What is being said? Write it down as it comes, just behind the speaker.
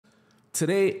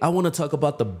Today, I want to talk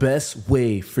about the best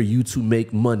way for you to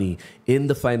make money in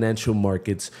the financial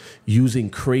markets using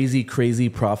crazy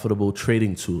profitable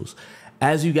trading tools.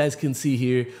 As you guys can see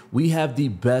here, we have the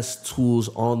best tools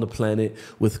on the planet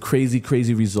with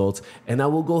crazy results. And I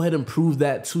will go ahead and prove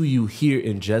that to you here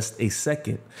in just a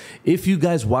second. If you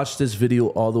guys watch this video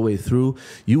all the way through,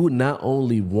 you would not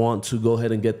only want to go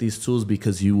ahead and get these tools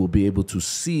because you will be able to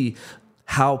see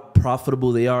how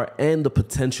profitable they are and the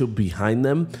potential behind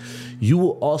them, you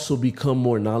will also become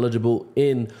more knowledgeable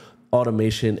in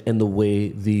automation and the way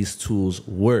these tools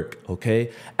work,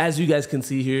 okay? As you guys can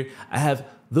see here, I have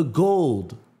the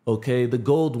gold, okay? The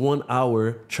gold 1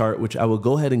 hour chart, which I will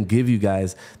go ahead and give you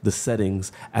guys the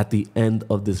settings at the end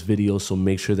of this video. So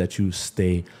make sure that you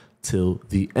stay till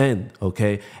the end,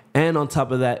 okay? And on top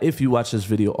of that, if you watch this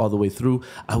video all the way through,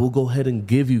 I will go ahead and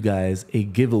give you guys a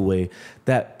giveaway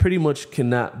that pretty much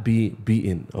cannot be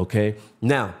beaten, okay?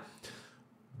 Now,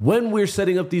 when we're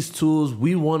setting up these tools,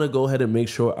 we want to go ahead and make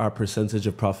sure our percentage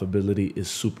of profitability is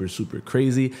super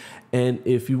crazy. And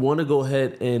if you want to go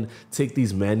ahead and take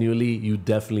these manually, you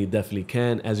definitely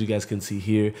can. As you guys can see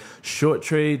here, short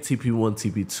trade, TP1,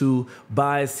 TP2,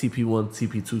 buys, TP1,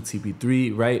 TP2,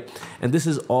 TP3, right? And this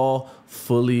is all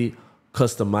fully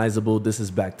customizable. This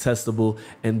is back testable.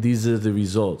 And these are the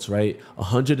results, right?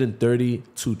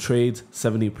 132 trades,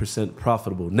 70%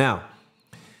 profitable. Now,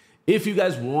 if you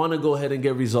guys want to go ahead and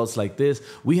get results like this,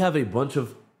 we have a bunch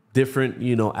of different,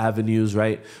 avenues,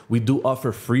 right? We do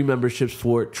offer free memberships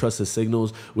for Trusted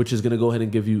Signals, which is going to go ahead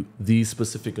and give you these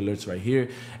specific alerts right here.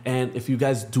 And if you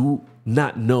guys do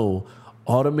not know,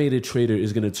 Automated Trader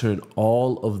is going to turn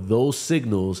all of those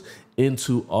signals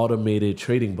into automated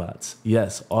trading bots.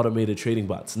 Yes, automated trading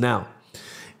bots. Now,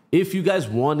 if you guys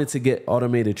wanted to get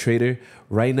Automated Trader,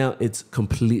 right now it's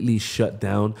completely shut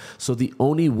down. So the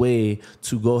only way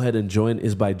to go ahead and join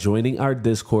is by joining our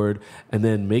Discord and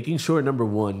then making sure, number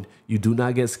one, you do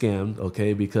not get scammed,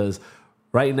 okay? Because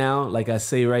right now, like I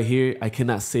say right here, I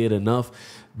cannot say it enough.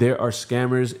 There are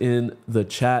scammers in the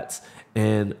chats,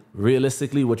 and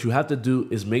realistically, what you have to do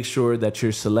is make sure that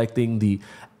you're selecting the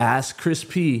Ask Chris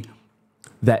P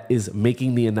that is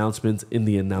making the announcements in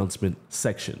the announcement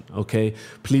section, okay?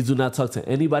 Please do not talk to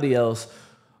anybody else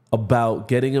about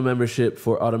getting a membership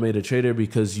for Automated Trader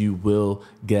because you will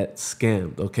get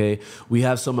scammed, okay? We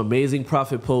have some amazing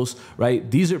profit posts,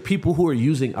 right? These are people who are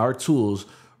using our tools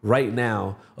right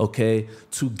now, okay,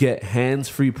 to get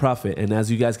hands-free profit. And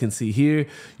as you guys can see here,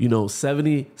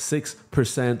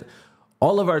 76%.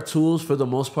 All of our tools, for the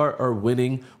most part, are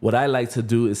winning. What I like to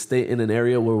do is stay in an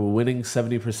area where we're winning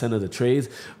 70% of the trades,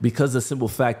 because the simple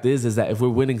fact is that if we're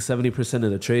winning 70%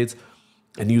 of the trades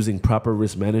and using proper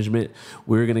risk management,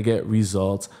 we're going to get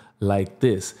results like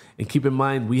this. And keep in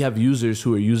mind, we have users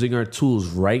who are using our tools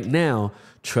right now,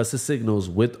 Trusted Signals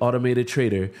with Automated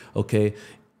Trader, okay?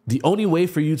 The only way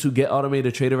for you to get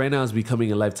Automated Trader right now is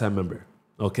becoming a lifetime member.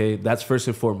 Okay, that's first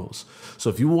and foremost.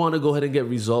 So if you want to go ahead and get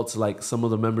results like some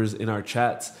of the members in our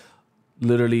chats,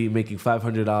 literally making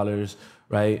 $500,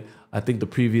 right? I think the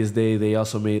previous day they had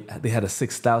a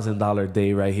 $6,000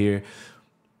 day right here,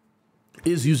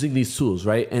 is using these tools,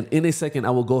 right? And in a second,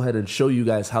 I will go ahead and show you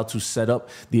guys how to set up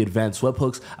the advanced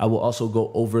webhooks. I will also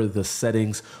go over the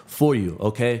settings for you,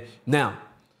 okay? Now,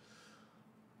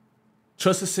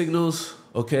 Trusted Signals,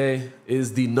 okay,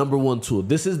 is the number one tool.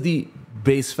 This is the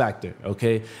base factor,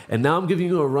 okay? And now I'm giving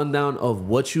you a rundown of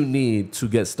what you need to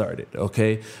get started,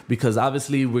 okay? Because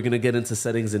obviously we're gonna get into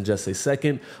settings in just a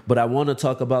second, but I wanna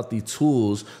talk about the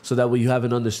tools so that way you have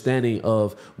an understanding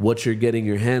of what you're getting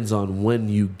your hands on when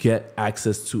you get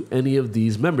access to any of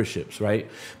these memberships, right?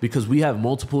 Because we have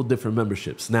multiple different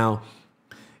memberships. Now,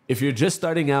 if you're just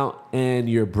starting out and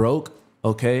you're broke,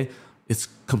 okay, it's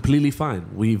completely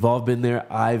fine. We've all been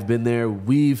there. I've been there.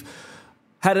 We've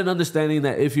had an understanding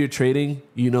that if you're trading,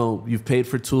 you've paid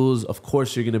for tools, of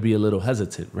course you're going to be a little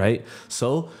hesitant, right?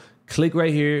 So click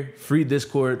right here, free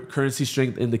Discord, currency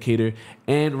strength indicator.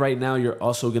 And right now you're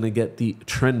also going to get the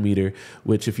trend meter,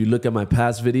 which if you look at my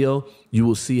past video, you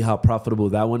will see how profitable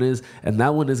that one is. And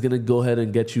that one is going to go ahead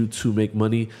and get you to make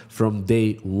money from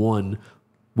day one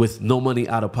with no money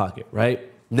out of pocket,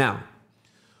 right? Now,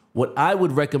 what I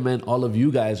would recommend all of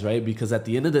you guys, right? Because at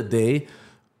the end of the day,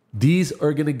 these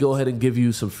are going to go ahead and give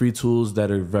you some free tools that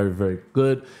are very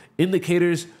good.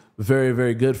 Indicators,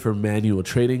 very good for manual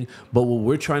trading. But what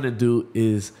we're trying to do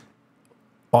is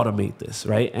automate this,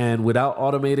 right? And without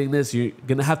automating this, you're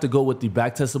going to have to go with the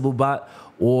back testable bot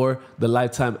or the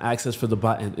lifetime access for the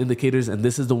bot and indicators. And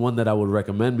this is the one that I would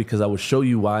recommend because I will show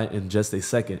you why in just a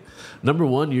second. Number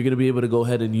one, you're going to be able to go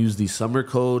ahead and use the summer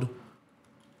code,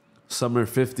 summer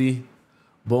 50,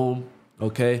 boom,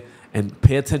 okay? And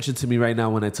pay attention to me right now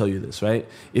when I tell you this, right?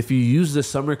 If you use the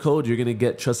summer code, you're going to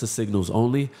get trusted signals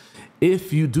only.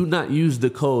 If you do not use the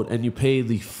code and you pay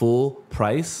the full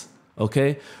price,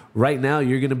 okay, right now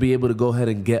you're going to be able to go ahead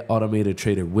and get Automated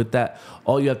Trader. With that,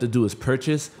 all you have to do is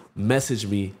purchase, message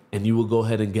me, and you will go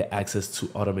ahead and get access to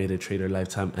Automated Trader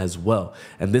Lifetime as well.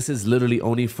 And this is literally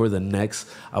only for the next,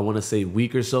 I want to say,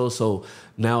 week or so. So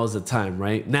now is the time,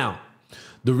 right? Now,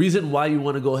 the reason why you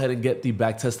want to go ahead and get the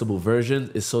backtestable version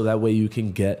is so that way you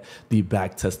can get the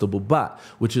backtestable bot,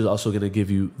 which is also going to give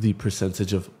you the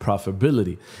percentage of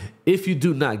profitability. If you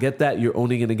do not get that, you're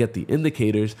only going to get the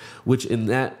indicators, which in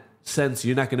that sense,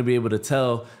 you're not going to be able to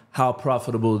tell how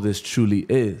profitable this truly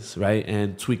is, right?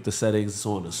 And tweak the settings,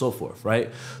 so on and so forth,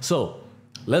 right? So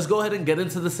let's go ahead and get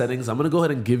into the settings. I'm going to go ahead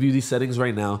and give you these settings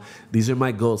right now. These are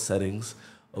my gold settings.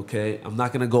 Okay, I'm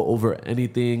not going to go over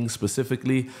anything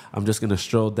specifically. I'm just going to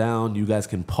stroll down. You guys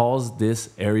can pause this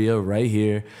area right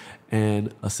here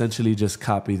and essentially just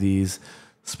copy these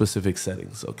specific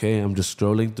settings. Okay, I'm just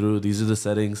strolling through. These are the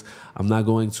settings. I'm not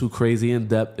going too crazy in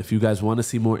depth. If you guys want to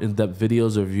see more in-depth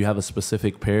videos, or if you have a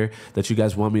specific pair that you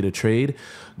guys want me to trade,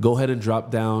 go ahead and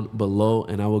drop down below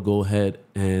and I will go ahead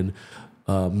and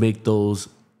make those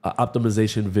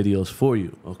optimization videos for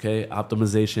you. Okay,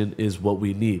 optimization is what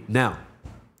we need. Now,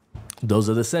 those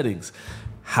are the settings.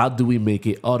 How do we make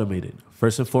it automated?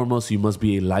 First and foremost, you must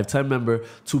be a lifetime member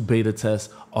to beta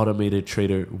test Automated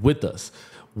Trader with us.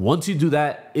 Once you do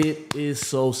that, it is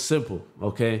so simple,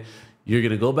 okay? You're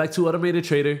going to go back to Automated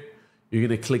Trader. You're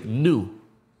going to click New,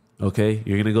 okay?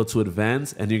 You're going to go to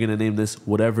Advanced, and you're going to name this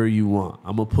whatever you want.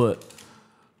 I'm going to put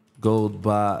Gold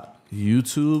Bot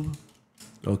YouTube,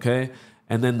 okay?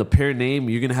 And then the pair name,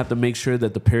 you're going to have to make sure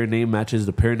that the pair name matches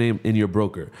the pair name in your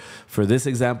broker. For this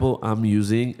example, I'm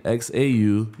using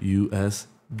XAUUSD,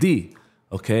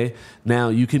 okay? Now,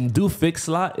 you can do fixed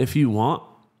slot if you want,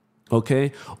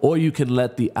 okay? Or you can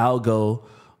let the algo,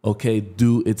 okay,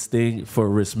 do its thing for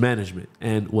risk management.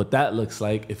 And what that looks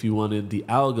like, if you wanted the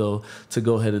algo to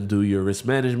go ahead and do your risk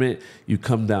management, you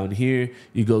come down here,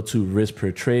 you go to risk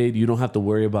per trade. You don't have to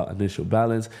worry about initial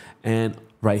balance. And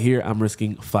right here, I'm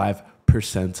risking 5%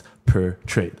 per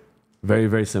trade. Very,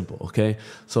 very simple, okay?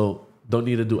 So don't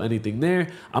need to do anything there.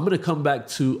 I'm going to come back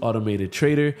to Automated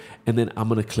Trader, and then I'm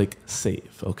going to click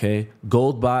Save, okay?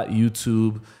 Gold Bot,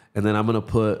 YouTube, and then I'm going to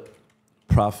put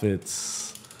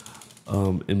profits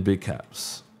in big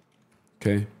caps,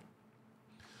 okay?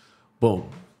 Boom.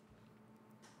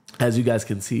 As you guys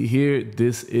can see here,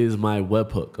 this is my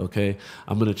webhook, okay?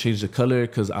 I'm going to change the color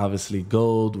because obviously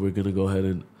gold, we're going to go ahead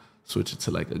and switch it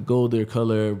to like a golder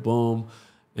color, boom.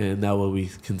 And now we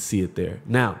can see it there.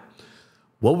 Now,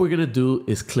 what we're going to do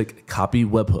is click copy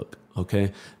webhook,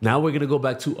 okay? Now we're going to go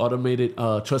back to automated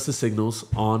trusted signals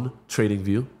on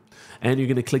TradingView. And you're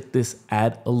going to click this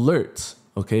add alerts,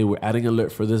 okay? We're adding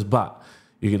alert for this bot.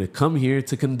 You're going to come here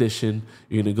to condition.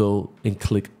 You're going to go and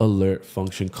click alert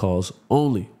function calls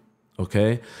only,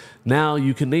 okay? Now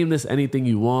you can name this anything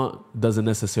you want. Doesn't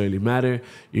necessarily matter.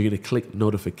 You're going to click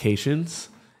notifications.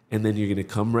 And then you're going to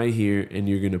come right here and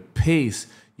you're going to paste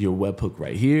your webhook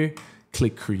right here.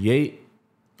 Click create.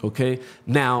 Okay.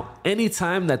 Now,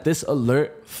 anytime that this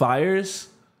alert fires,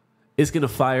 it's going to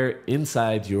fire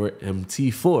inside your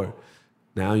MT4.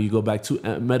 Now you go back to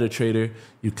MetaTrader.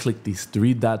 You click these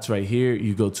three dots right here.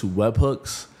 You go to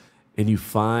webhooks and you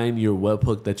find your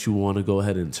webhook that you want to go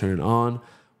ahead and turn on.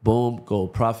 Boom,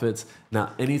 gold profits.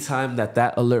 Now, anytime that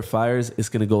that alert fires, it's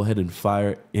going to go ahead and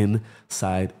fire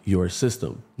inside your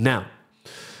system. Now,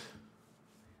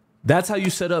 that's how you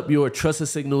set up your trusted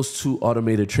signals to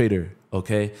Automated Trader,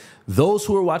 okay? Those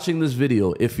who are watching this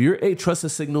video, if you're a trusted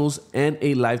signals and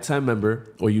a lifetime member,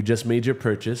 or you just made your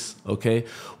purchase, okay?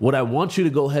 What I want you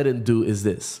to go ahead and do is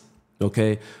this,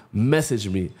 okay? Message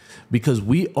me, because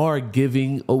we are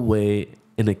giving away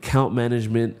an account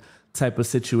management type of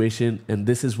situation, and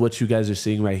this is what you guys are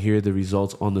seeing right here, the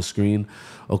results on the screen.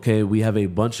 Okay, we have a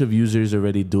bunch of users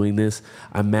already doing this.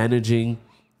 I'm managing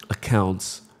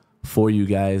accounts for you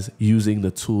guys using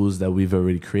the tools that we've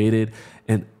already created.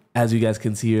 And as you guys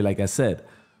can see here, like I said,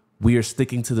 we are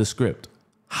sticking to the script.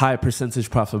 High percentage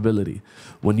profitability.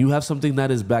 When you have something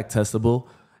that is back testable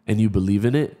and you believe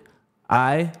in it,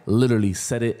 I literally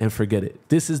set it and forget it.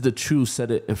 This is the true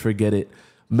set it and forget it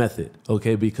method,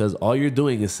 okay? Because all you're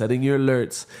doing is setting your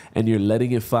alerts and you're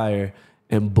letting it fire,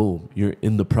 and boom, you're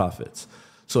in the profits.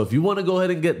 So if you want to go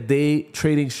ahead and get day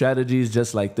trading strategies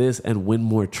just like this and win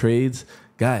more trades,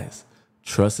 guys,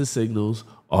 Trusted Signals,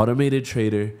 Automated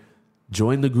Trader,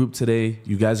 join the group today.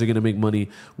 You guys are going to make money.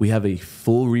 We have a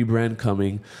full rebrand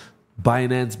coming.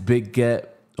 Binance, Big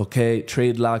Get, okay,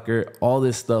 Trade Locker, all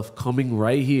this stuff coming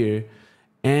right here.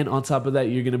 And on top of that,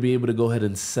 you're going to be able to go ahead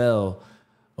and sell,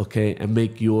 okay, and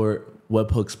make your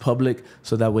webhooks public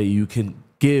so that way you can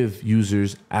give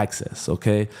users access,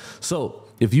 okay? So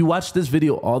if you watch this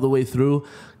video all the way through,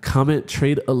 comment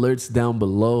trade alerts down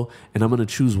below, and I'm going to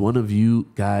choose one of you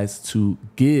guys to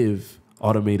give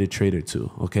Automated Trader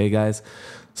to, okay, guys?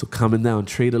 So comment down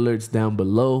trade alerts down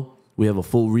below. We have a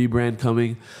full rebrand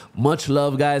coming. Much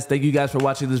love, guys. Thank you guys for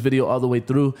watching this video all the way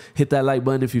through. Hit that like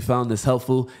button if you found this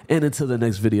helpful. And until the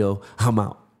next video, I'm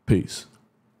out. Peace.